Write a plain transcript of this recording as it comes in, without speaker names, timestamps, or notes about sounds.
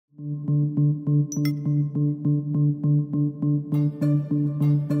Welcome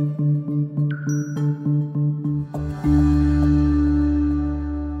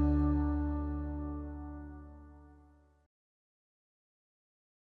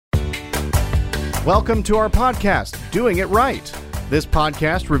to our podcast, Doing It Right. This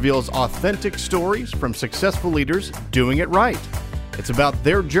podcast reveals authentic stories from successful leaders doing it right. It's about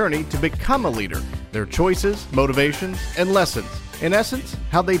their journey to become a leader, their choices, motivations, and lessons. In essence,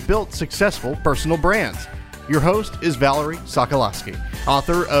 how they built successful personal brands. Your host is Valerie Sokolowski,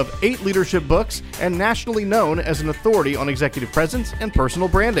 author of 8 leadership books and nationally known as an authority on executive presence and personal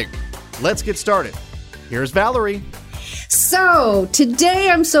branding. Let's get started. Here's Valerie. So today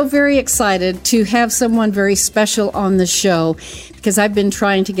I'm so very excited to have someone very special on the show because I've been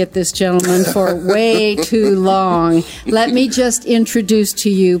trying to get this gentleman for way too long. Let me just introduce to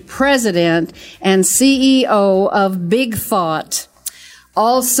you President and CEO of Big Thought.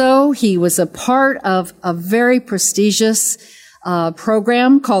 Also, he was a part of a very prestigious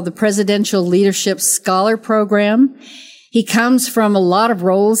program called the Presidential Leadership Scholar Program. He comes from a lot of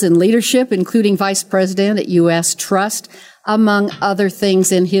roles in leadership, including vice president at U.S. Trust, among other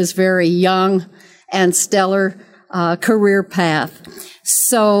things in his very young and stellar career path.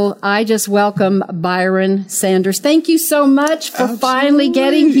 So I just welcome Byron Sanders. Thank you so much for finally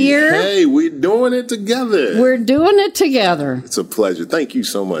getting here. Hey, we're doing it together. We're doing it together. It's a pleasure. Thank you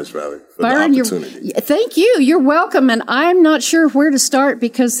so much, Valerie, for Byron, the opportunity. Thank you. You're welcome. And I'm not sure where to start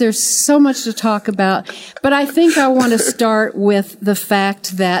because there's so much to talk about. But I think I want to start with the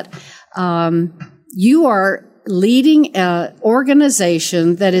fact that you are leading an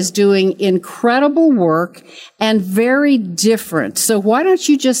organization that is doing incredible work and very different. So why don't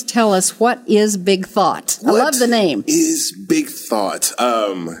you just tell us what is Big Thought? I love the name. What is Big Thought?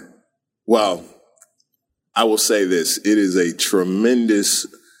 Well, I will say this. It is a tremendous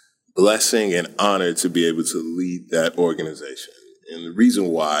blessing and honor to be able to lead that organization. And the reason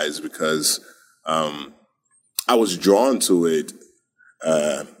why is because I was drawn to it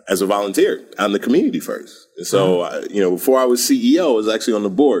as a volunteer out in the community first. And so, before I was CEO, I was actually on the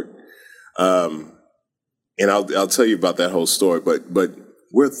board. And I'll tell you about that whole story. But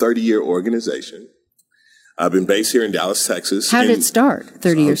we're a 30-year organization. I've been based here in Dallas, Texas. How did it start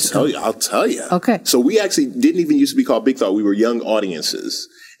 30 years ago? I'll tell you. Okay. So we actually didn't even used to be called Big Thought. We were Young Audiences.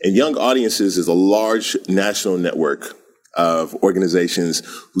 And Young Audiences is a large national network of organizations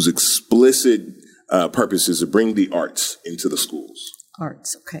whose explicit purpose is to bring the arts into the schools.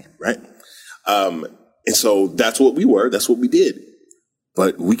 Arts, okay. Right? And so that's what we were. That's what we did.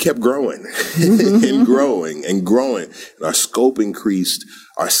 But we kept growing and growing and growing. And our scope increased,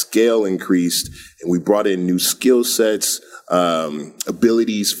 our scale increased, and we brought in new skill sets,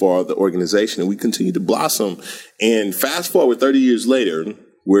 abilities for the organization, and we continued to blossom. And fast forward 30 years later,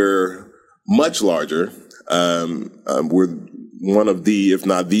 we're much larger. We're one of the, if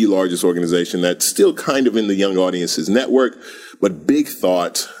not the largest organization that's still kind of in the Young Audiences network, but Big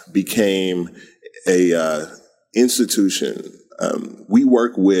Thought became a institution. We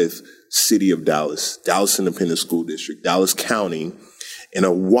work with City of Dallas, Dallas Independent School District, Dallas County, and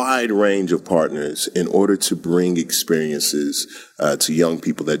a wide range of partners in order to bring experiences to young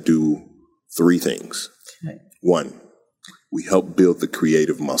people that do 3 things. Okay. 1, we help build the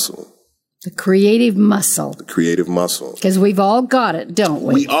creative muscle. The creative muscle. The creative muscle. Because we've all got it, don't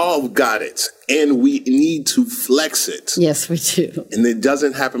we? We all got it. And we need to flex it. Yes, we do. And it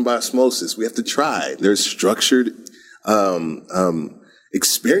doesn't happen by osmosis. We have to try. There's structured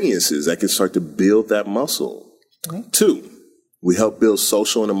experiences that can start to build that muscle. Okay. 2, we help build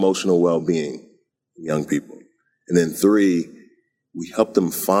social and emotional well-being in young people. And then 3, we help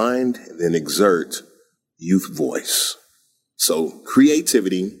them find and then exert youth voice. So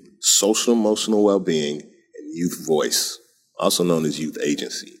creativity, social emotional well-being, and youth voice, also known as youth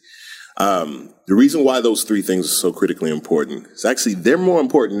agency. The reason why those 3 things are so critically important is actually they're more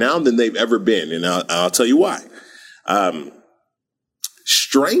important now than they've ever been, and I'll tell you why.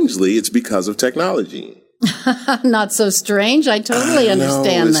 Strangely, it's because of technology. Not so strange. I totally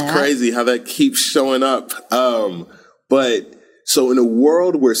understand that. It's crazy how that keeps showing up. But so in a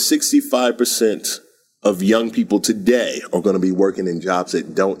world where 65% of young people today are going to be working in jobs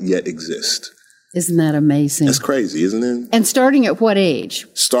that don't yet exist. Isn't that amazing? That's crazy, isn't it? And starting at what age?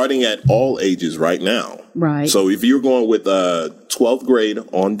 Starting at all ages right now. Right. So if you're going with 12th grade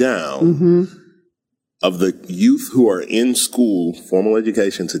on down, of the youth who are in school, formal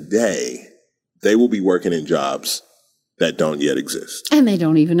education today, they will be working in jobs that don't yet exist. And they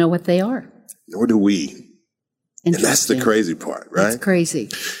don't even know what they are. Nor do we. And that's the crazy part, right? That's crazy.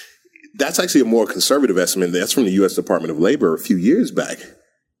 That's actually a more conservative estimate. That's from the U.S. Department of Labor a few years back.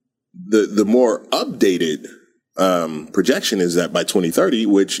 the more updated projection is that by 2030,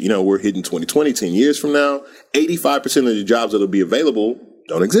 which, we're hitting 2020, 10 years from now, 85% of the jobs that will be available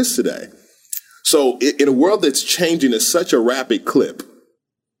don't exist today. So in a world that's changing at such a rapid clip,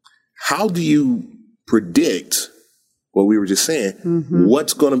 how do you predict what we were just saying?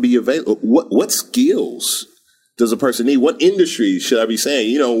 What's going to be available? What skills does a person need? What industry should I be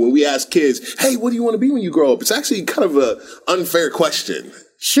saying? When we ask kids, hey, what do you want to be when you grow up? It's actually kind of an unfair question.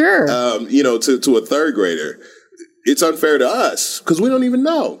 Sure. To a third grader. It's unfair to us because we don't even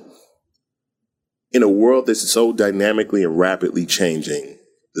know. In a world that's so dynamically and rapidly changing,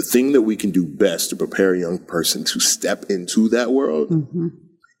 the thing that we can do best to prepare a young person to step into that world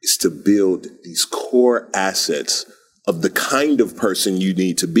is to build these core assets of the kind of person you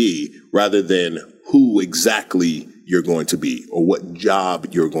need to be rather than who exactly you're going to be or what job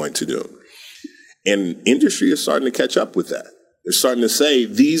you're going to do. And industry is starting to catch up with that. They're starting to say,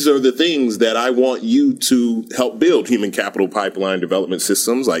 these are the things that I want you to help build. Human capital pipeline development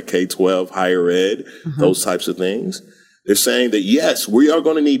systems like K-12, higher ed, those types of things. They're saying that, yes, we are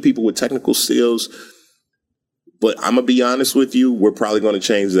going to need people with technical skills, but I'm going to be honest with you, we're probably going to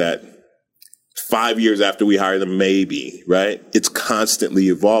change that 5 years after we hire them, maybe, right? It's constantly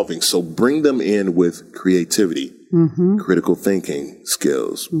evolving. So bring them in with creativity, critical thinking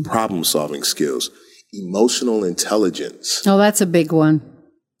skills, problem solving skills, emotional intelligence. Oh, that's a big one.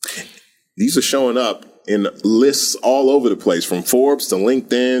 These are showing up in lists all over the place, from Forbes to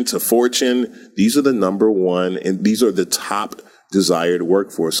LinkedIn to Fortune. These are the number one, and these are the top desired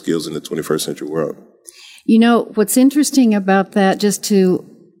workforce skills in the 21st century world. What's interesting about that, just to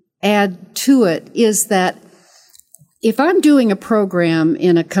add to it, is that if I'm doing a program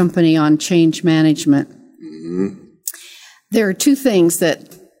in a company on change management, there are two things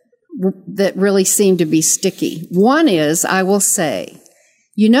that really seem to be sticky. One is, I will say,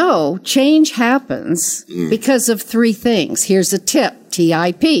 change happens because of three things. Here's a tip,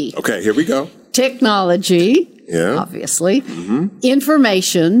 TIP. Okay, here we go. Technology, obviously.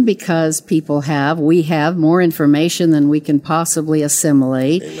 Information, because we have more information than we can possibly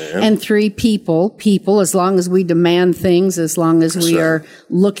assimilate. Amen. And three, people, as long as we demand things, as long as we are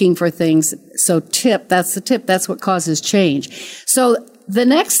looking for things. So that's the tip. That's what causes change. So the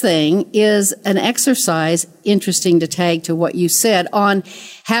next thing is an exercise, interesting to tag to what you said, on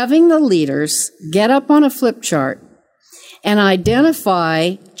having the leaders get up on a flip chart and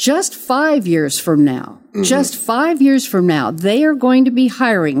identify just 5 years from now, they are going to be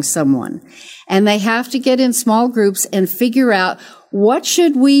hiring someone. And they have to get in small groups and figure out, what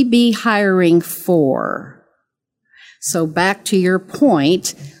should we be hiring for? So back to your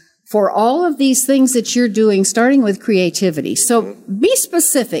point, for all of these things that you're doing, starting with creativity. So be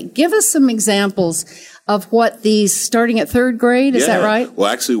specific. Give us some examples of what these, starting at third grade, is that right? Well,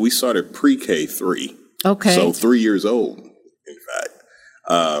 actually, we started pre-K 3. Okay. So 3 years old, in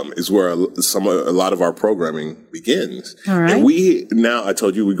fact, is where a lot of our programming begins. All right. And I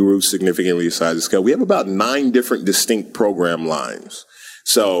told you we grew significantly in size and scale. We have about 9 different distinct program lines.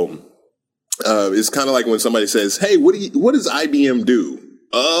 So it's kind of like when somebody says, hey, what does IBM do?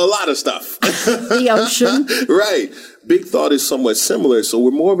 A lot of stuff. The ocean. Right. Big Thought is somewhat similar. So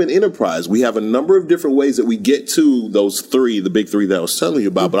we're more of an enterprise. We have a number of different ways that we get to those three, the big three that I was telling you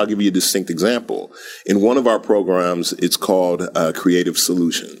about, but I'll give you a distinct example. In one of our programs, it's called Creative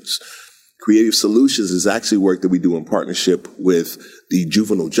Solutions. Creative Solutions is actually work that we do in partnership with the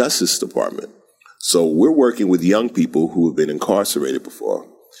Juvenile Justice Department. So we're working with young people who have been incarcerated before.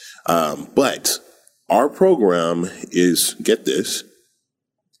 But our program is, get this,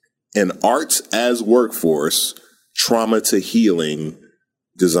 an arts as workforce, trauma to healing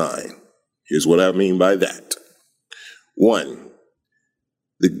design. Here's what I mean by that. One,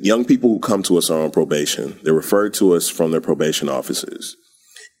 the young people who come to us are on probation. They're referred to us from their probation offices.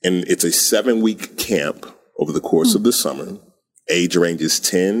 And it's a 7-week camp over the course of the summer. Age range is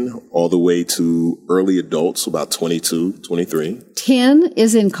 10 all the way to early adults, about 22, 23. 10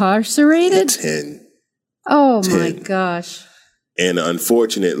 is incarcerated? 10. Oh, 10. My gosh. And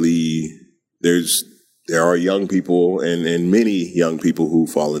unfortunately, there are young people and many young people who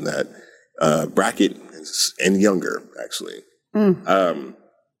fall in that bracket and younger, actually.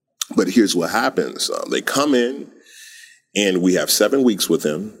 But here's what happens. They come in and we have 7 weeks with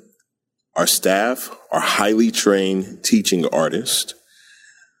them. Our staff are highly trained teaching artists.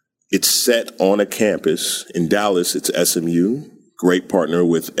 It's set on a campus. In Dallas, it's SMU, great partner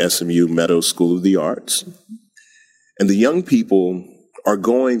with SMU Meadows School of the Arts. And the young people are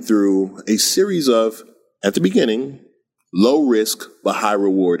going through a series of, at the beginning, low risk but high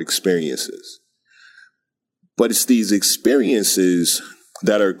reward experiences. But it's these experiences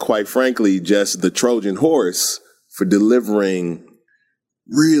that are, quite frankly, just the Trojan horse for delivering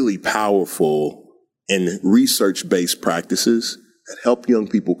really powerful and research-based practices that help young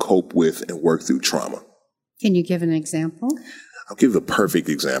people cope with and work through trauma. Can you give an example? I'll give a perfect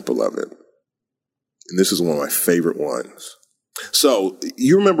example of it. And this is one of my favorite ones. So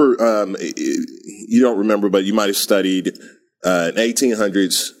you remember, you don't remember, but you might have studied in the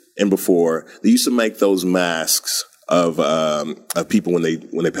 1800s and before, they used to make those masks of people when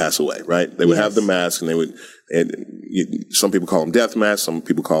they pass away, right? They would have the mask, and they would, some people call them death masks, some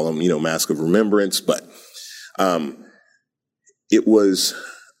people call them, mask of remembrance, but it was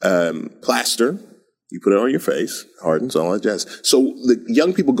plaster. You put it on your face, hardens, all that jazz. So the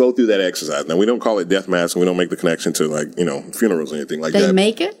young people go through that exercise. Now, we don't call it death mask, and we don't make the connection to funerals or anything like that. They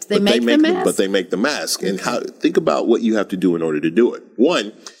make it? They make the mask? But they make the mask. And think about what you have to do in order to do it.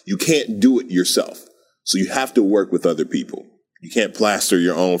 One, you can't do it yourself. So you have to work with other people. You can't plaster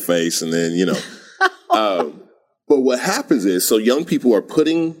your own face and then, but what happens is, so young people are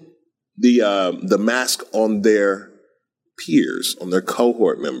putting the mask on their peers, on their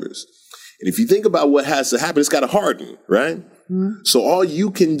cohort members. And if you think about what has to happen, it's got to harden, right? Mm-hmm. So all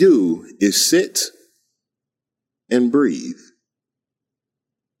you can do is sit and breathe.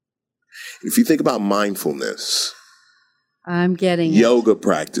 If you think about mindfulness, I'm getting yoga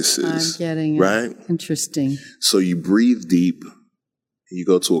practices. I'm getting right? Interesting. So you breathe deep, and you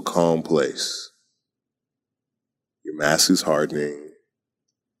go to a calm place. Your mask is hardening.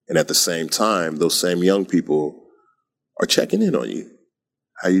 And at the same time, those same young people are checking in on you.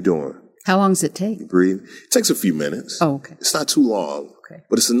 How you doing? How long does it take? You breathe. It takes a few minutes. Oh, okay. It's not too long. Okay.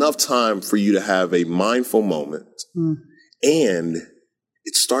 But it's enough time for you to have a mindful moment. Mm. And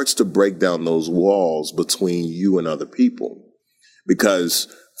it starts to break down those walls between you and other people. Because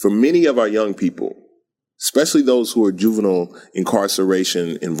for many of our young people, especially those who are juvenile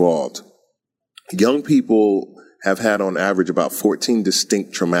incarceration involved, young people have had on average about 14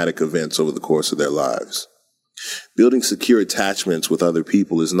 distinct traumatic events over the course of their lives. Building secure attachments with other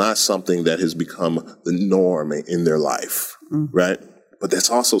people is not something that has become the norm in their life, right? But that's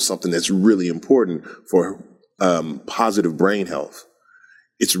also something that's really important for positive brain health.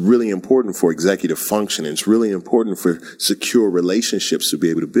 It's really important for executive function. It's really important for secure relationships to be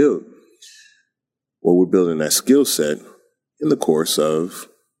able to build. Well, we're building that skill set in the course of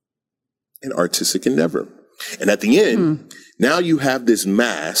an artistic endeavor. And at the end, now you have this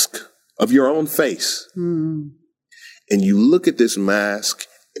mask of your own face. Mm. And you look at this mask,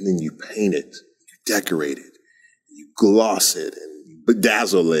 and then you paint it, you decorate it, you gloss it, and you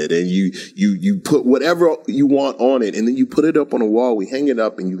bedazzle it, and you put whatever you want on it, and then you put it up on a wall, we hang it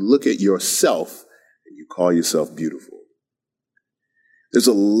up, and you look at yourself, and you call yourself beautiful. There's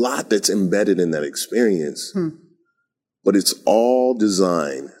a lot that's embedded in that experience, but it's all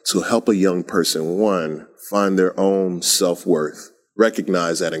designed to help a young person, one, find their own self-worth,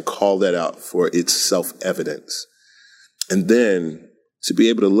 recognize that and call that out for its self-evidence. And then to be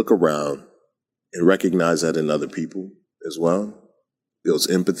able to look around and recognize that in other people as well, builds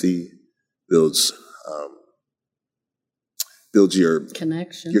empathy, builds your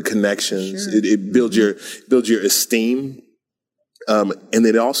connections. Sure. It builds your esteem, and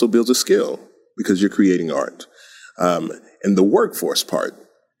it also builds a skill because you're creating art. And the workforce part,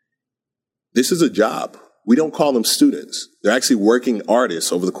 this is a job. We don't call them students. They're actually working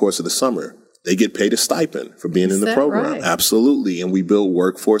artists over the course of the summer. They get paid a stipend for being in the program. Right? Absolutely. And we build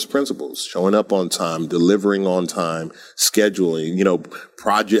workforce principles, showing up on time, delivering on time, scheduling,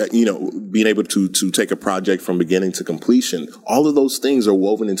 project, being able to take a project from beginning to completion. All of those things are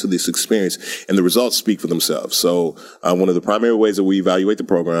woven into this experience, and the results speak for themselves. So one of the primary ways that we evaluate the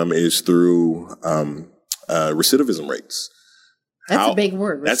program is through recidivism rates. That's a big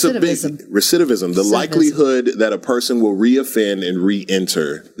word. That's a big recidivism. The likelihood that a person will reoffend and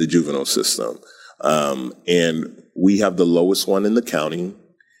re-enter the juvenile system. And we have the lowest one in the county.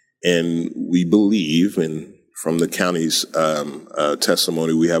 And we believe, and from the county's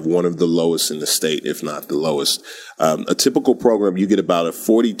testimony, we have one of the lowest in the state, if not the lowest. A typical program, you get about a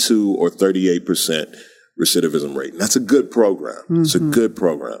 42 or 38% recidivism rate. And that's a good program. Mm-hmm. It's a good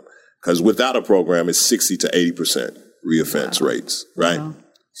program. Because without a program, it's 60 to 80%. Reoffense rates, right? Wow.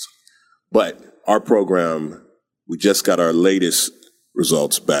 But our program, we just got our latest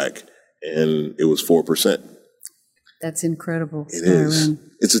results back, and it was 4%. That's incredible. It is.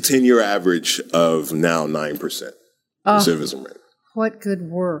 It's a 10-year average of now 9% recidivism rate. What good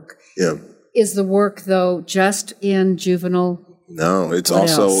work. Yeah. Is the work, though, just in juvenile No, it's What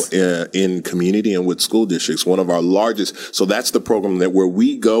also else? in community and with school districts. One of our largest. So that's the program that where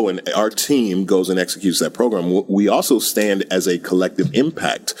we go and our team goes and executes that program. We also stand as a collective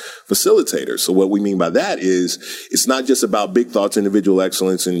impact facilitator. So what we mean by that is it's not just about big thoughts, individual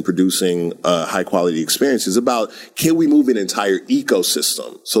excellence and producing high quality experiences. It's about can we move an entire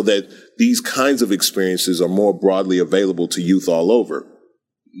ecosystem so that these kinds of experiences are more broadly available to youth all over,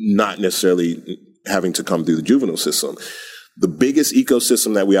 not necessarily having to come through the juvenile system. The biggest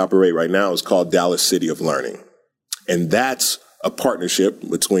ecosystem that we operate right now is called Dallas City of Learning. And that's a partnership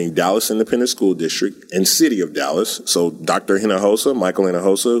between Dallas Independent School District and City of Dallas. So Dr. Hinojosa, Michael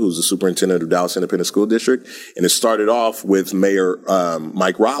Hinojosa, who's the superintendent of Dallas Independent School District. And it started off with Mayor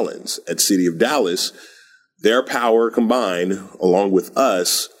Mike Rollins at City of Dallas. Their power combined, along with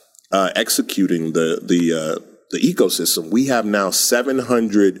us, executing the ecosystem. We have now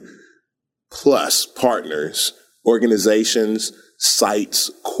 700 plus partners, organizations, sites,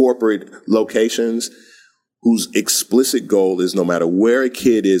 corporate locations whose explicit goal is no matter where a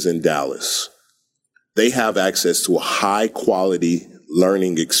kid is in Dallas, they have access to a high quality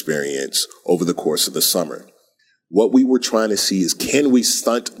learning experience over the course of the summer. What we were trying to see is, can we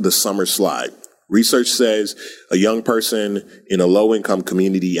stunt the summer slide? Research says a young person in a low income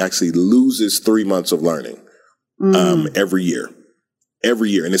community actually loses 3 months of learning every year.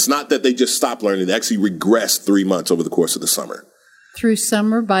 Every year. And it's not that they just stop learning. They actually regress 3 months over the course of the summer. Through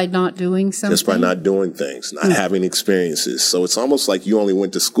summer by not doing something? Just by not doing things, not having experiences. So it's almost like you only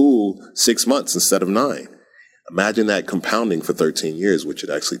went to school 6 months instead of 9. Imagine that compounding for 13 years, which it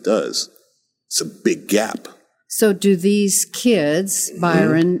actually does. It's a big gap. So do these kids,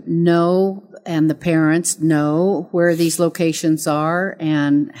 Byron, know, and the parents know where these locations are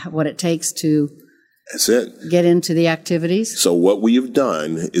and what it takes to That's it. get into the activities? So what we have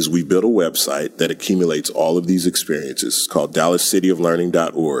done is we built a website that accumulates all of these experiences. It's called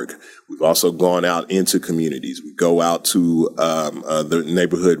DallasCityOfLearning.org. We've also gone out into communities. We go out to the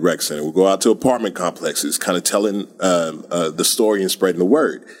neighborhood rec center. We go out to apartment complexes, kind of telling the story and spreading the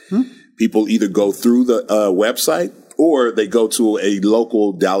word. People either go through the website or they go to a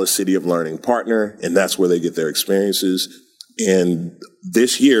local Dallas City of Learning partner, and that's where they get their experiences. And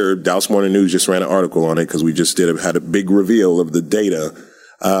this year, Dallas Morning News just ran an article on it because we just had a big reveal of the data.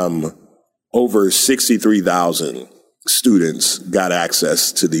 Over 63,000 students got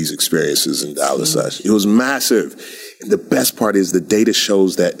access to these experiences in Dallas. It was massive. And the best part is the data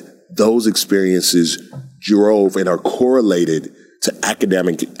shows that those experiences drove and are correlated to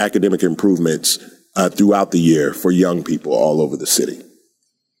academic improvements throughout the year for young people all over the city.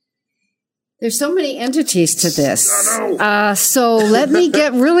 There's so many entities to this. So let me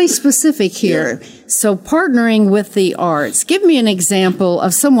get really specific here. Yeah. So partnering with the arts, give me an example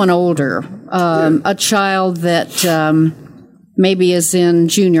of someone older, a child that maybe is in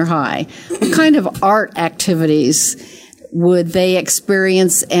junior high. What kind of art activities would they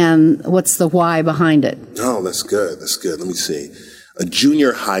experience, and what's the why behind it? Oh, that's good. That's good. Let me see. A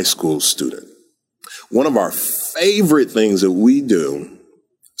junior high school student. One of our favorite things that we do,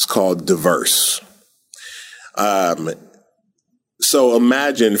 it's called Diverse. So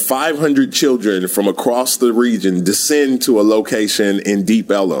imagine 500 children from across the region descend to a location in Deep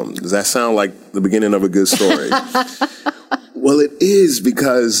Ellum. Does that sound like the beginning of a good story? Well, it is,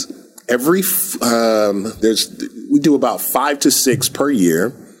 because we do about 5 to 6 per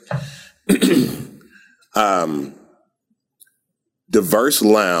year. Diverse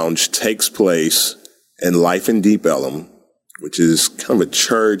Lounge takes place in Life in Deep Ellum, which is kind of a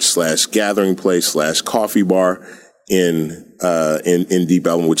church / gathering place / coffee bar in Deep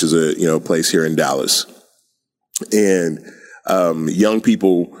Ellum, which is a place here in Dallas. And young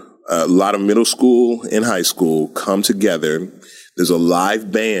people, a lot of middle school and high school come together. There's a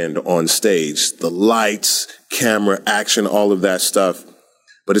live band on stage, the lights, camera, action, all of that stuff.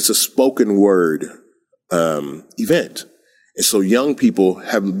 But it's a spoken word event. And so young people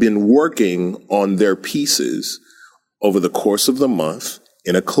have been working on their pieces over the course of the month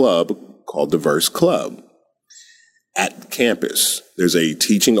in a club called Diverse Club at campus. There's a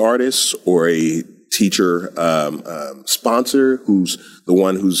teaching artist or a teacher sponsor who's the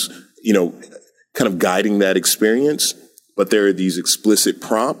one who's, kind of guiding that experience. But there are these explicit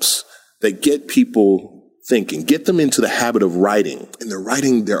prompts that get people thinking, get them into the habit of writing, and they're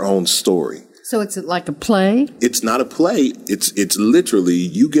writing their own story. So it's like a play? It's not a play. It's literally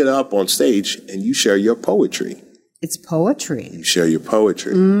you get up on stage and you share your poetry. It's poetry. You share your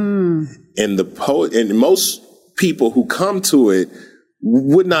poetry. And most people who come to it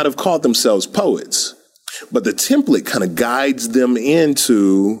would not have called themselves poets, but the template kind of guides them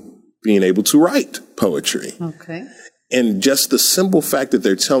into being able to write poetry. Okay. And just the simple fact that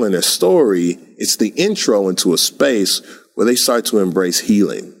they're telling their story, it's the intro into a space where they start to embrace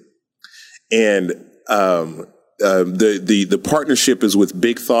healing. And the partnership is with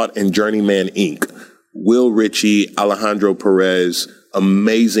Big Thought and Journeyman Inc. Will Ritchie, Alejandro Perez,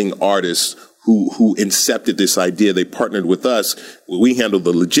 amazing artists who incepted this idea. They partnered with us. We handle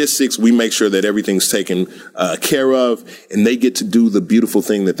the logistics. We make sure that everything's taken care of, and they get to do the beautiful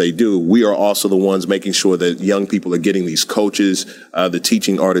thing that they do. We are also the ones making sure that young people are getting these coaches, the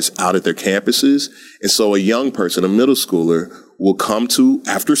teaching artists out at their campuses. And so a young person, a middle schooler, will come to,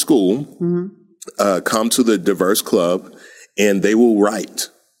 after school, come to the Diverse Club, and they will write,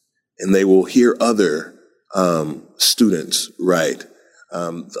 and they will hear other students write.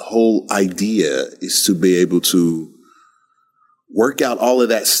 The whole idea is to be able to work out all of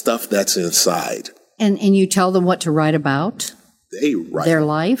that stuff that's inside. And you tell them what to write about? They write. Their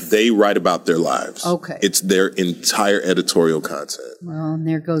life? They write about their lives. Okay. It's their entire editorial content. Well, and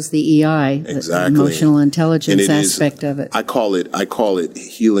there goes the EI, Exactly. the emotional intelligence aspect of it. I call it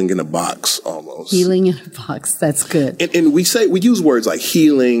healing in a box almost. Healing in a box. That's good. And we use words like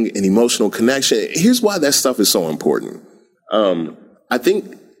healing and emotional connection. Here's why that stuff is so important. I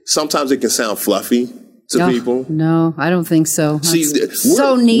think sometimes it can sound fluffy to people. No, I don't think so. See,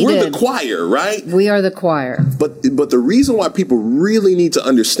 so needed. We're the choir, right? We are the choir. But the reason why people really need to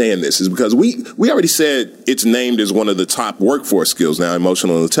understand this is because we already said it's named as one of the top workforce skills now,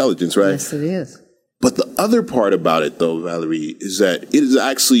 emotional intelligence, right? Yes, it is. But the other part about it, though, Valerie, is that it is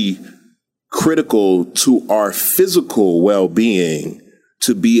actually critical to our physical well-being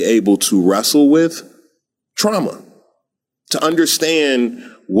to be able to wrestle with trauma, to understand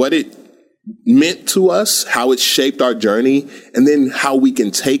what it meant to us, how it shaped our journey, and then how we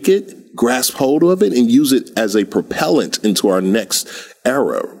can take it, grasp hold of it, and use it as a propellant into our next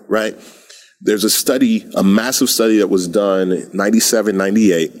era, right? There's a massive study that was done 97,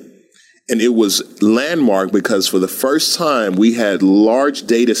 98, and it was landmark because for the first time we had large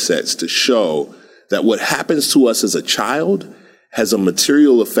data sets to show that what happens to us as a child has a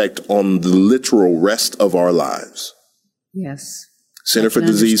material effect on the literal rest of our lives. Yes. Center for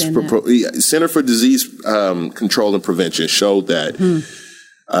Disease Control and Prevention showed that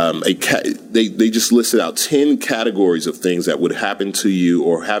they just listed out 10 categories of things that would happen to you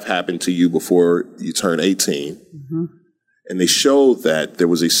or have happened to you before you turn 18. Mm-hmm. And they showed that there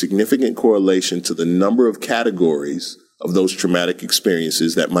was a significant correlation to the number of categories of those traumatic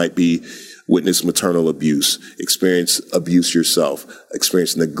experiences that might be witness maternal abuse, experience abuse yourself,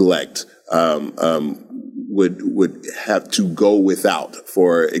 experience neglect, would have to go without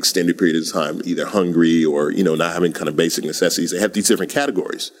for extended period of time, either hungry or, not having kind of basic necessities. They have these different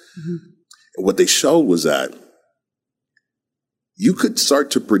categories. Mm-hmm. And what they showed was that you could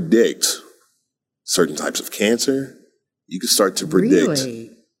start to predict certain types of cancer. You could start to predict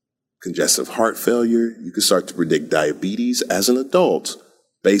congestive heart failure. You could start to predict diabetes as an adult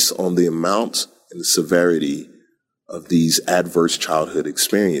based on the amount and the severity of these adverse childhood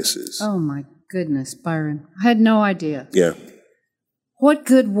experiences. Oh, my goodness, Byron. I had no idea. Yeah. What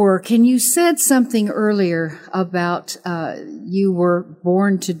good work. And you said something earlier about you were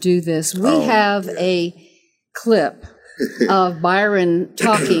born to do this. We have a clip of Byron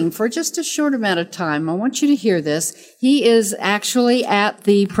talking for just a short amount of time. I want you to hear this. He is actually at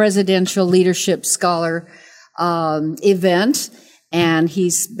the Presidential Leadership Scholar event, and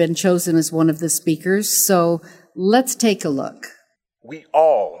he's been chosen as one of the speakers. So let's take a look. We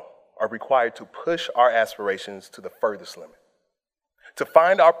all are required to push our aspirations to the furthest limit, to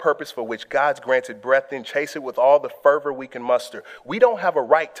find our purpose for which God's granted breath and chase it with all the fervor we can muster. We don't have a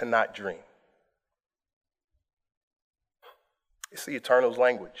right to not dream. It's the Eternal's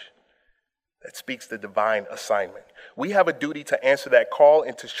language that speaks the divine assignment. We have a duty to answer that call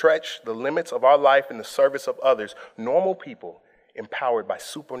and to stretch the limits of our life in the service of others, normal people empowered by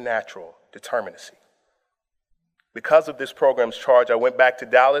supernatural determinacy. Because of this program's charge, I went back to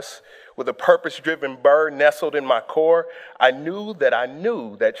Dallas with a purpose-driven burr nestled in my core. I knew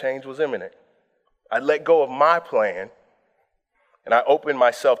that change was imminent. I let go of my plan, and I opened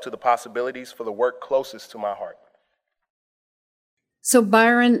myself to the possibilities for the work closest to my heart. So,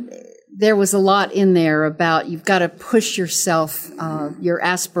 Byron, there was a lot in there about you've got to push yourself, your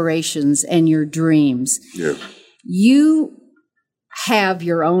aspirations and your dreams. Yeah. You have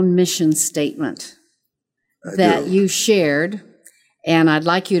your own mission statement that you shared, and I'd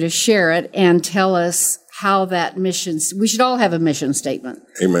like you to share it and tell us how that mission, we should all have a mission statement.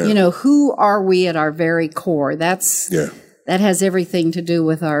 Amen. Who are we at our very core? That's that has everything to do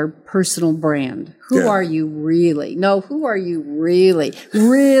with our personal brand. Who are you really? No, who are you really?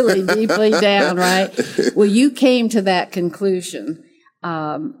 Really deeply down, right? Well, you came to that conclusion.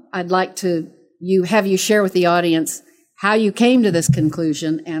 I'd like to have you share with the audience how you came to this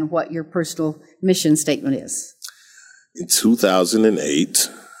conclusion and what your personal mission statement is. In 2008,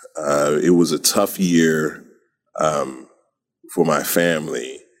 it was a tough year for my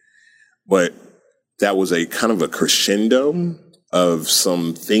family, but that was a kind of a crescendo of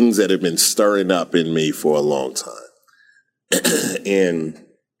some things that had been stirring up in me for a long time. And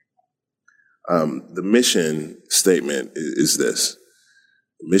the mission statement is this.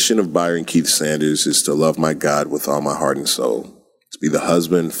 The mission of Byron Keith Sanders is to love my God with all my heart and soul, to be the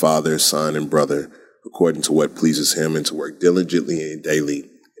husband, father, son, and brother according to what pleases him, and to work diligently and daily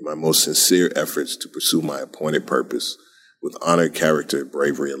in my most sincere efforts to pursue my appointed purpose with honor, character,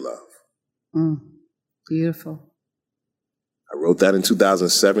 bravery, and love. Beautiful. I wrote that in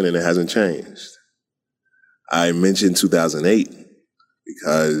 2007 and it hasn't changed. I mentioned 2008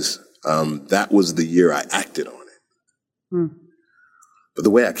 because that was the year I acted on it. But the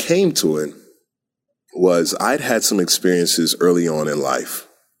way I came to it was I'd had some experiences early on in life.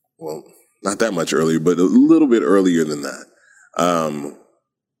 Well, not that much earlier, but a little bit earlier than that,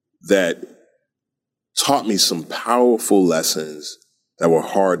 that taught me some powerful lessons that were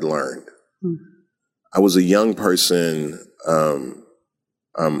hard learned. I was a young person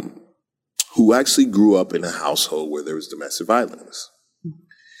who actually grew up in a household where there was domestic violence.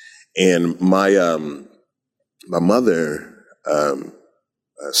 And my mother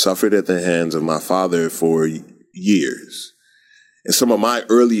suffered at the hands of my father for years. And some of my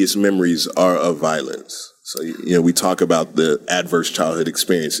earliest memories are of violence. So, we talk about the adverse childhood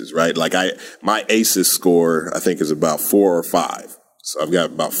experiences, right? Like my ACEs score, I think, is about 4 or 5. So I've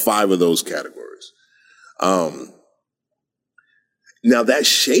got about 5 of those categories. Now that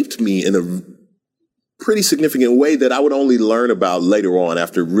shaped me in a pretty significant way that I would only learn about later on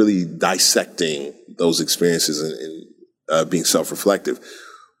after really dissecting those experiences and being self-reflective.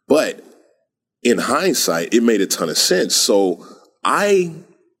 But in hindsight, it made a ton of sense. So I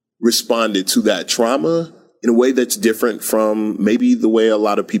responded to that trauma in a way that's different from maybe the way a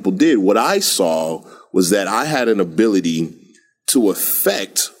lot of people did. What I saw was that I had an ability to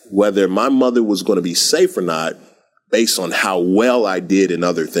affect whether my mother was going to be safe or not based on how well I did in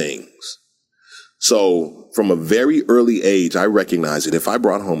other things. So from a very early age, I recognized that if I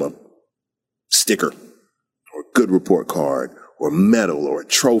brought home a sticker or a good report card or a medal or a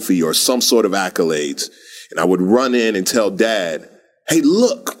trophy or some sort of accolades, and I would run in and tell Dad, hey,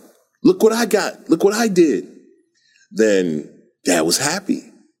 look what I got. Look what I did. Then Dad was happy.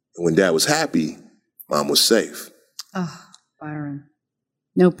 And when Dad was happy, Mom was safe. Oh, Byron.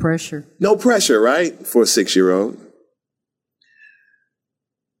 No pressure. No pressure, right? For a 6-year-old.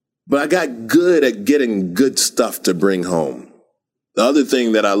 But I got good at getting good stuff to bring home. The other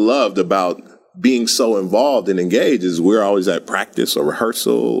thing that I loved about being so involved and engaged is we're always at practice or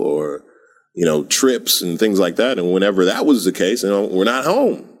rehearsal or, trips and things like that. And whenever that was the case, we're not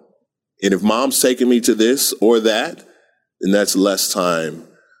home. And if Mom's taking me to this or that, then that's less time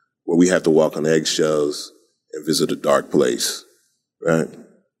where we have to walk on eggshells and visit a dark place, right?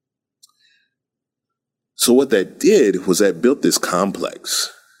 So what that did was that built this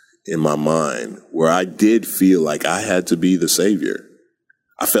complex in my mind where I did feel like I had to be the savior.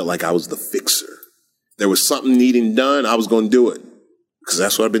 I felt like I was the fixer. There was something needing done, I was going to do it because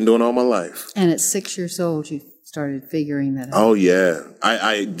that's what I've been doing all my life. And at 6 years old, you started figuring that out. Oh, yeah.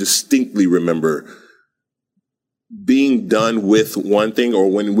 I distinctly remember being done with one thing,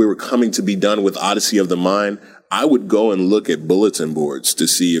 or when we were coming to be done with Odyssey of the Mind, I would go and look at bulletin boards to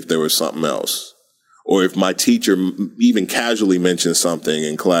see if there was something else. Or if my teacher even casually mentioned something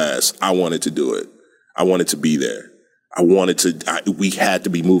in class, I wanted to do it. I wanted to be there. We had to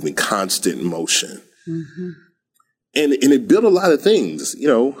be moving, constant motion. Mm-hmm. And it built a lot of things.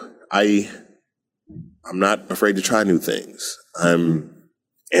 I'm not afraid to try new things. I'm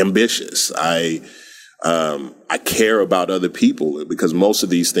ambitious. I care about other people because most of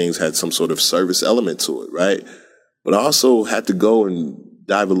these things had some sort of service element to it, right? But I also had to go and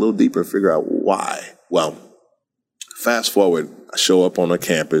dive a little deeper and figure out why. Well, fast forward, I show up on a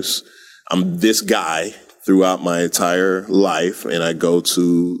campus. I'm this guy throughout my entire life, and I go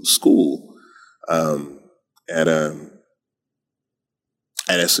to school at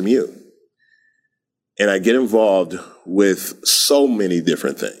SMU. And I get involved with so many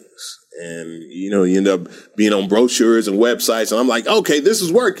different things. And, you end up being on brochures and websites, and I'm like, okay, this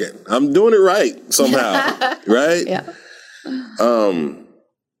is working. I'm doing it right somehow, right? Yeah.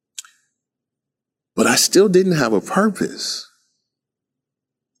 but I still didn't have a purpose.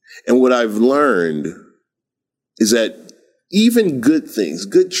 And what I've learned is that even good things,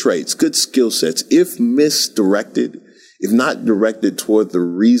 good traits, good skill sets, if misdirected, if not directed toward the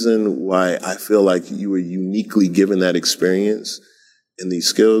reason why I feel like you were uniquely given that experience and these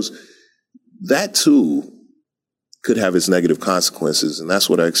skills, that too could have its negative consequences. And that's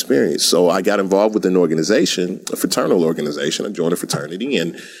what I experienced. So I got involved with an organization, a fraternal organization. I joined a fraternity,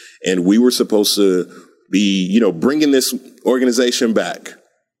 and we were supposed to be, bringing this organization back.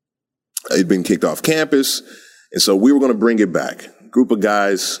 It'd been kicked off campus. And so we were going to bring it back. A group of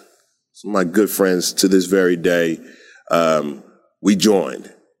guys, some of my good friends to this very day, we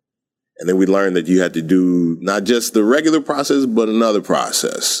joined. And then we learned that you had to do not just the regular process, but another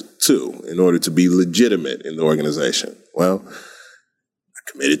process too, in order to be legitimate in the organization. Well,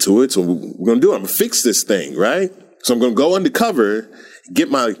 I committed to it, so we're going to do it. I'm going to fix this thing, right? So I'm going to go undercover, get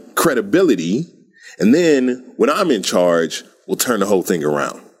my credibility, and then when I'm in charge, we'll turn the whole thing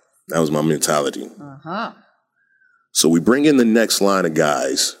around. That was my mentality. Uh-huh. So we bring in the next line of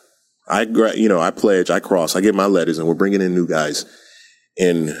guys. I pledge, I cross, I get my letters, and we're bringing in new guys.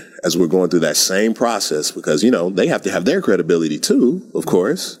 And as we're going through that same process, because, they have to have their credibility too, of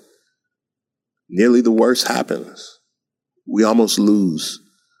course, nearly the worst happens. We almost lose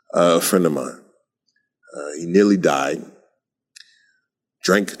a friend of mine. He nearly died,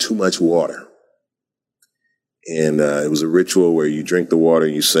 drank too much water. And it was a ritual where you drink the water,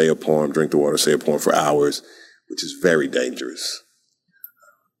 you say a poem, drink the water, say a poem for hours, which is very dangerous.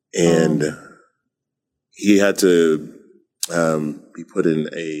 And he had to be put in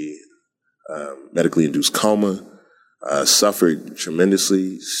a medically induced coma, suffered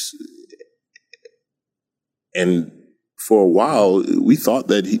tremendously. And for a while, we thought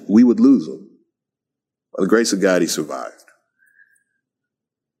that we would lose him. By the grace of God, he survived.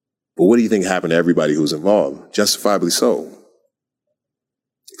 But what do you think happened to everybody who was involved? Justifiably so.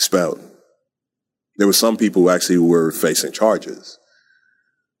 Expelled. There were some people who actually were facing charges.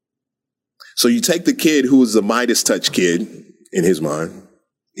 So you take the kid who was the Midas touch kid in his mind.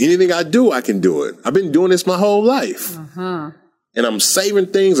 Anything I do, I can do it. I've been doing this my whole life. Uh-huh. And I'm saving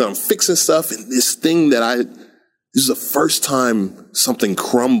things, I'm fixing stuff, and this thing this is the first time something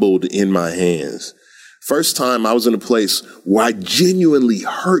crumbled in my hands. First time I was in a place where I genuinely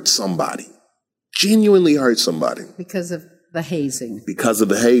hurt somebody. Because of the hazing.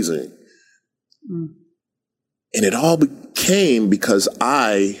 Mm. And it all came because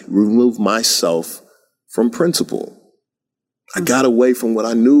I removed myself from principle. I got away from what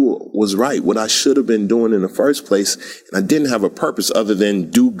I knew was right, what I should have been doing in the first place. And I didn't have a purpose other than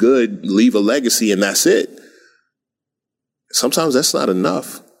do good, leave a legacy, and that's it. Sometimes that's not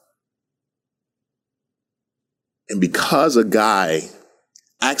enough. And because a guy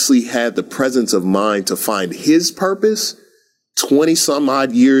actually had the presence of mind to find his purpose 20 some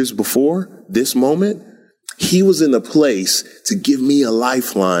odd years before this moment, he was in a place to give me a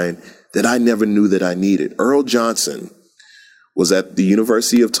lifeline that I never knew that I needed. Earl Johnson was at the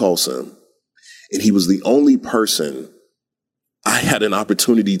University of Tulsa, and he was the only person I had an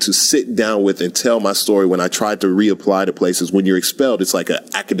opportunity to sit down with and tell my story when I tried to reapply to places. When you're expelled, it's like an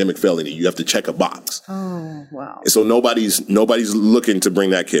academic felony. You have to check a box. Oh, wow. And so nobody's looking to bring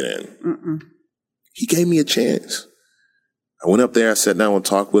that kid in. Mm-mm. He gave me a chance. I went up there, I sat down and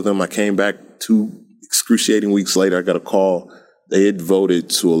talked with him. I came back 2 excruciating weeks later. I got a call. They had voted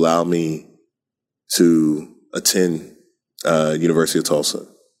to allow me to attend University of Tulsa.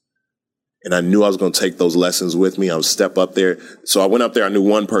 And I knew I was going to take those lessons with me. I would step up there. So I went up there. I knew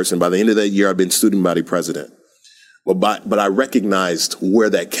one person. By the end of that year, I'd been student body president. But I recognized where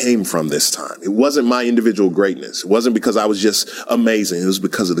that came from this time. It wasn't my individual greatness. It wasn't because I was just amazing. It was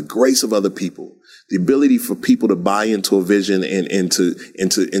because of the grace of other people, the ability for people to buy into a vision and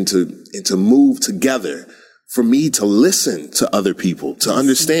to move together. For me to listen to other people, to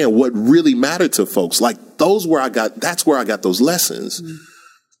understand what really mattered to folks. Like that's where I got those lessons. Mm.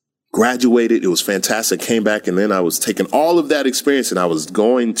 Graduated. It was fantastic. Came back, and then I was taking all of that experience and I was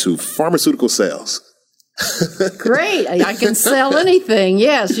going to pharmaceutical sales. Great. I can sell anything.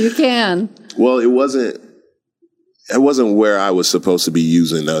 Yes, you can. Well, it wasn't where I was supposed to be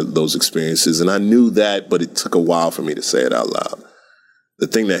using those experiences. And I knew that, but it took a while for me to say it out loud. The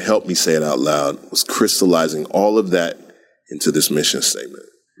thing that helped me say it out loud was crystallizing all of that into this mission statement.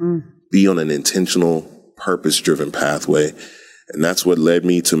 Mm. Be on an intentional, purpose-driven pathway. And that's what led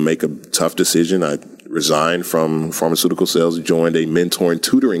me to make a tough decision. I resigned from pharmaceutical sales, joined a mentor and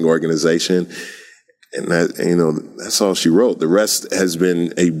tutoring organization. And that's all she wrote. The rest has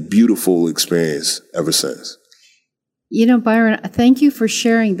been a beautiful experience ever since. You know, Byron, thank you for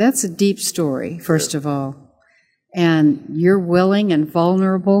sharing. That's a deep story, first of all. And you're willing and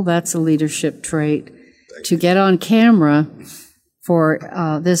vulnerable. That's a leadership trait. To get on camera for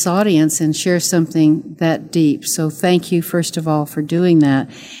this audience and share something that deep. So thank you, first of all, for doing that.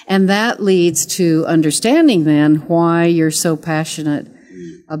 And that leads to understanding then why you're so passionate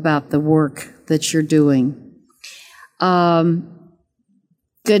about the work that you're doing.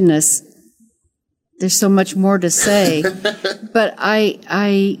 Goodness, there's so much more to say, but I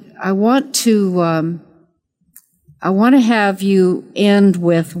want to have you end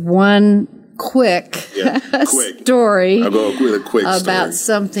with one quick story. I'll go with a quick about story.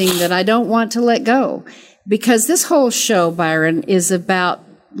 Something that I don't want to let go, because this whole show, Byron, is about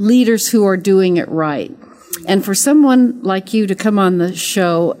leaders who are doing it right. And for someone like you to come on the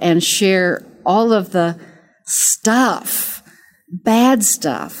show and share all of the stuff, bad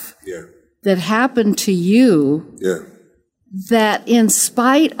stuff, that happened to you, that in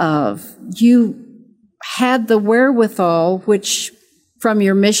spite of, you had the wherewithal, which from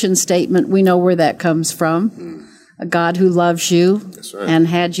your mission statement, we know where that comes from. A God who loves you and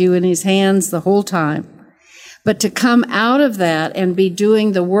had you in his hands the whole time. But to come out of that and be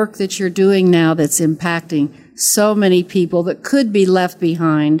doing the work that you're doing now that's impacting so many people that could be left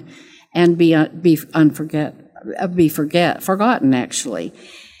behind and forgotten, actually.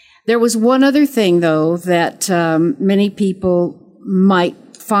 There was one other thing, though, that many people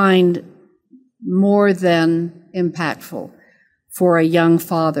might find more than impactful for a young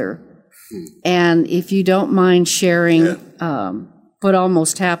father. And if you don't mind sharing what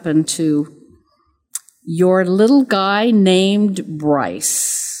almost happened to your little guy named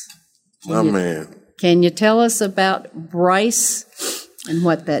Bryce. Can you tell us about Bryce and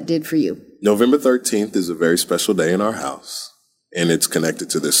what that did for you? November 13th is a very special day in our house, and it's connected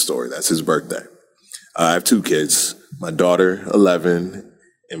to this story. That's his birthday. I have two kids, my daughter, 11,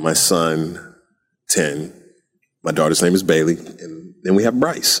 and my son, 10. My daughter's name is Bailey, and then we have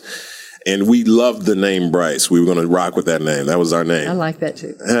Bryce. And we loved the name Bryce. We were going to rock with that name. That was our name. I like that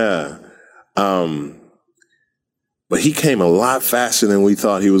too. Yeah. But he came a lot faster than we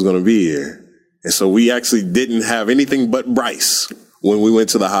thought he was going to be here. And so we actually didn't have anything but Bryce when we went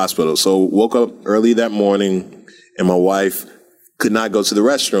to the hospital. So woke up early that morning, and my wife could not go to the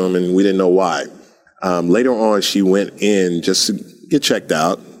restroom, and we didn't know why. Later on, she went in just to get checked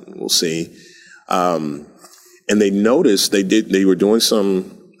out. We'll see. And they noticed they were doing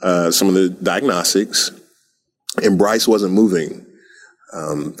some of the diagnostics, and Bryce wasn't moving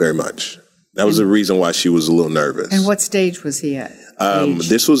very much. That was the reason why she was a little nervous. And what stage was he at?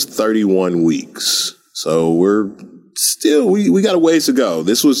 This was 31 weeks. So we're still, we got a ways to go.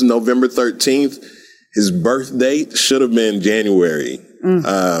 This was November 13th. His birth date should have been January.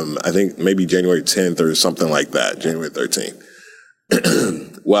 I think maybe January 10th or something like that, January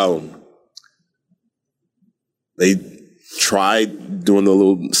 13th. Well, they tried doing the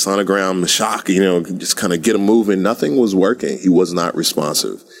little sonogram shock, just kind of get him moving. Nothing was working. He was not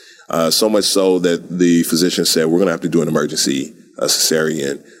responsive. So much so that the physician said, we're going to have to do an emergency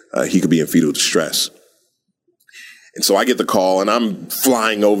cesarean. He could be in fetal distress. And so I get the call, and I'm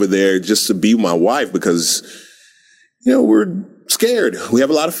flying over there just to be with my wife because, we're scared. We have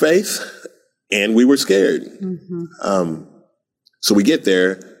a lot of faith, and we were scared. So we get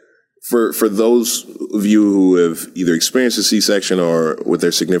there. For those of you who have either experienced a C-section or with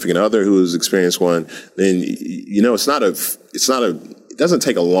their significant other who has experienced one, then it doesn't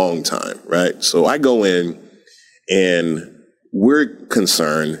take a long time, right? So I go in, and we're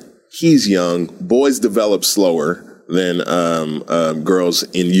concerned. He's young. Boys develop slower than girls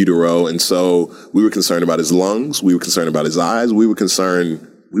in utero, and so we were concerned about his lungs. We were concerned about his eyes. We were concerned,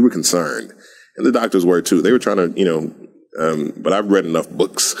 and the doctors were too. They were trying to, but I've read enough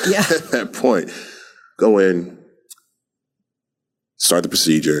books at that point. Go in, start the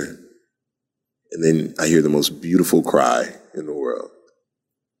procedure, and then I hear the most beautiful cry in the world.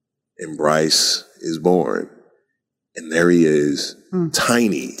 And Bryce is born. And there he is,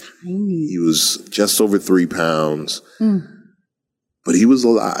 tiny. He was just over 3 pounds, but he was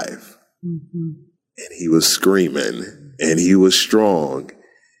alive. And he was screaming, and he was strong.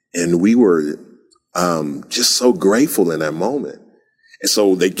 And we were just so grateful in that moment. And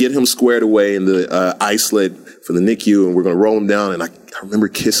so they get him squared away in the isolate for the NICU, and we're going to roll him down. And I remember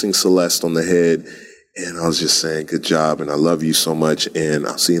kissing Celeste on the head, and I was just saying, good job, and I love you so much, and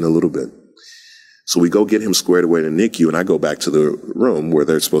I'll see you in a little bit. So we go get him squared away in the NICU, and I go back to the room where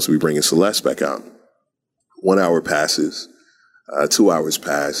they're supposed to be bringing Celeste back out. 1 hour passes, 2 hours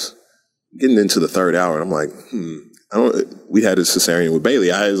pass, getting into the third hour, and I'm like, we had a cesarean with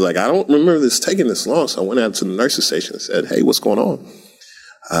Bailey. I was like, I don't remember this taking this long. So I went out to the nurse's station and said, hey, what's going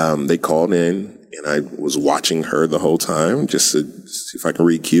on? They called in, and I was watching her the whole time just to see if I can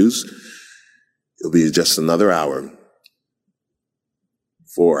read cues. It'll be just another hour.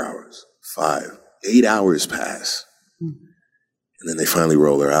 4 hours, 5, 8 hours pass. And then they finally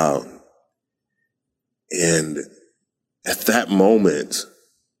roll her out. And at that moment,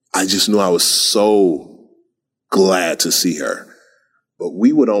 I just knew I was so glad to see her. But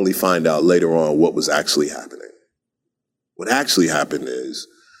we would only find out later on what was actually happening. What actually happened is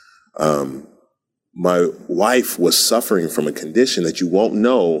my wife was suffering from a condition that you won't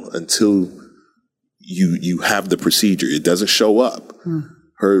know until you have the procedure. It doesn't show up.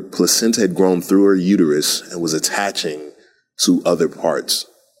 Her placenta had grown through her uterus and was attaching to other parts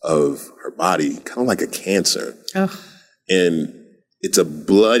of her body, kind of like a cancer. Oh. And it's a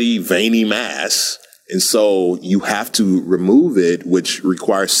bloody, veiny mass. And so you have to remove it, which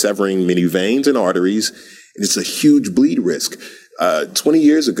requires severing many veins and arteries. And it's a huge bleed risk. 20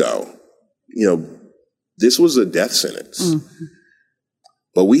 years ago, this was a death sentence. Mm-hmm.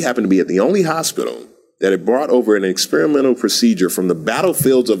 But we happened to be at the only hospital that had brought over an experimental procedure from the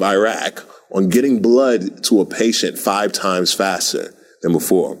battlefields of Iraq on getting blood to a patient 5 times faster than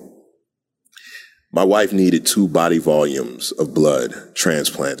before. My wife needed 2 body volumes of blood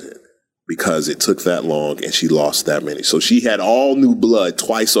transplanted because it took that long and she lost that many. So she had all new blood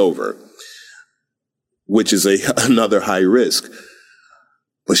twice over, which is another high risk.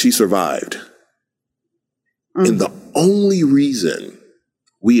 But she survived. Mm. And the only reason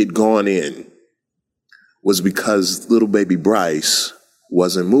we had gone in was because little baby Bryce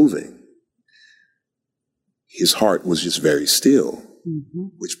wasn't moving. His heart was just very still,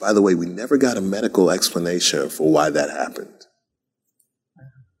 which, by the way, we never got a medical explanation for why that happened.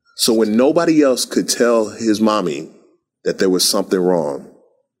 So when nobody else could tell his mommy that there was something wrong,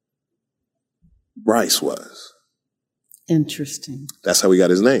 Bryce was. Interesting. That's how we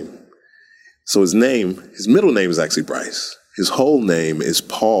got his name. So his middle name is actually Bryce. His whole name is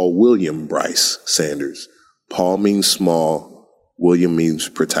Paul William Bryce Sanders. Paul means small, William means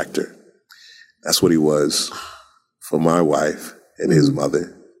protector. That's what he was for my wife and his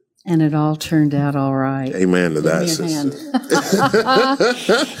mother. And it all turned out all right. Amen to that, sister.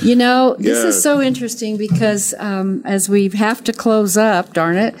 This is so interesting because as we have to close up,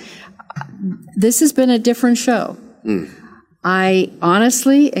 darn it, this has been a different show. Mm. I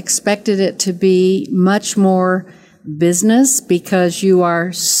honestly expected it to be much more business because you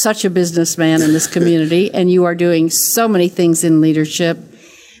are such a businessman in this community and you are doing so many things in leadership.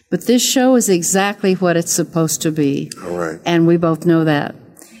 But this show is exactly what it's supposed to be. All right. And we both know that.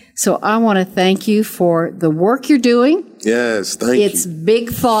 So I want to thank you for the work you're doing. Yes, thank you. It's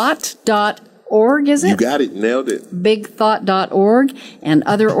bigthought.org, is it? You got it. Nailed it. Bigthought.org. And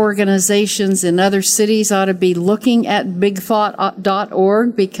other organizations in other cities ought to be looking at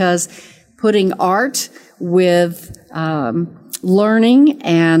bigthought.org because putting art with learning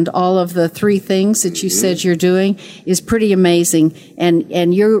and all of the 3 things that you said you're doing is pretty amazing.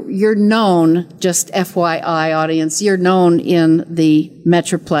 And you're known, just FYI audience, you're known in the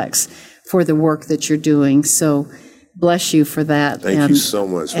Metroplex for the work that you're doing. So bless you for that. Thank you so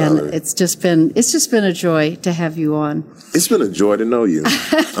much, Valerie. And it's just been a joy to have you on. It's been a joy to know you.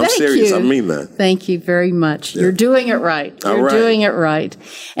 I'm serious. I mean that. Thank you very much. Yeah. You're doing it right. You're doing it right.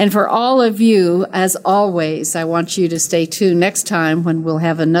 And for all of you, as always, I want you to stay tuned next time when we'll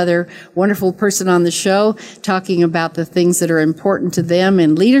have another wonderful person on the show talking about the things that are important to them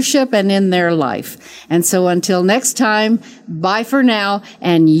in leadership and in their life. And so until next time, bye for now,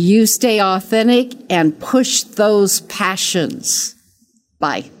 and you stay authentic and push those passions.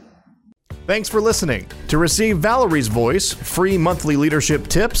 Bye. Thanks for listening. To receive Valerie's voice, free monthly leadership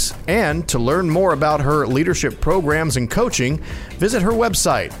tips, and to learn more about her leadership programs and coaching, visit her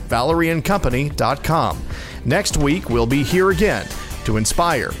website, valerieandcompany.com. Next week, we'll be here again to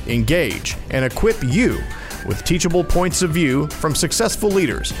inspire, engage, and equip you with teachable points of view from successful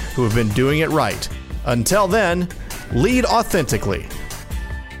leaders who have been doing it right. Until then, lead authentically.